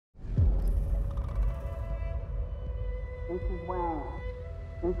Mrs. Wang.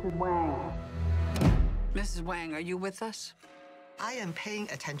 Mrs. Wang. Mrs. Wang, are you with us? I am paying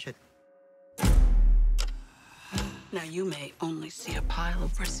attention. Now, you may only see a pile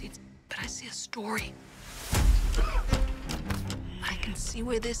of receipts, but I see a story. I can see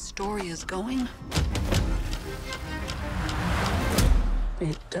where this story is going.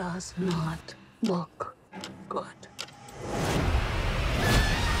 It does not look good.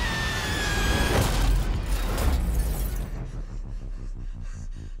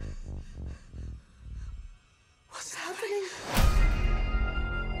 What's happening?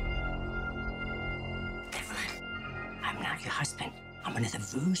 I'm not your husband. I'm another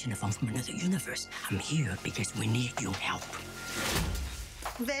version of him from another universe. I'm here because we need your help.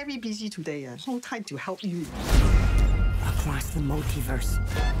 Very busy today. No time to help you. Across the multiverse,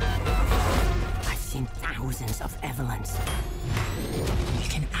 I've seen thousands of Evelyns. You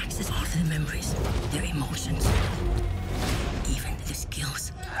can access all of their memories, their emotions, even their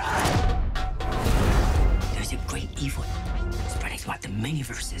skills. There's a great evil spreading throughout the many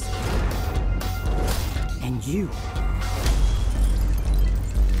verses. And you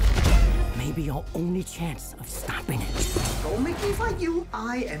may be your only chance of stopping it. Don't make me fight you.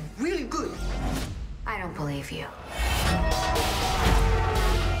 I am really good. I don't believe you.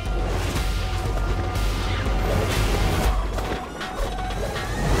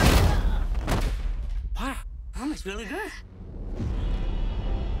 Wow, that was really good.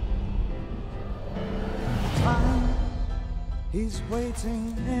 Time, he's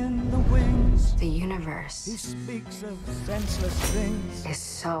waiting in the wings. The He universe speaks of senseless things. is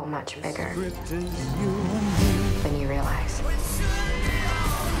so much bigger Script is you and me. than you realize.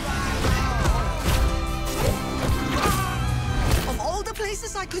 Of all the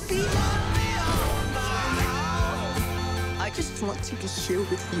places I could be, I just want to be here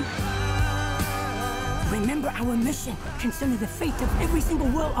with you. Remember our mission concerning the fate of every single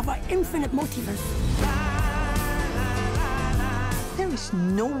world of our infinite multiverse. There is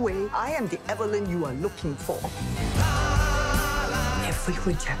no way I am the Evelyn you are looking for. Every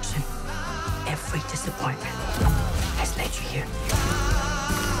rejection, every disappointment has led you here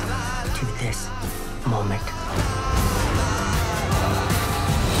to this moment.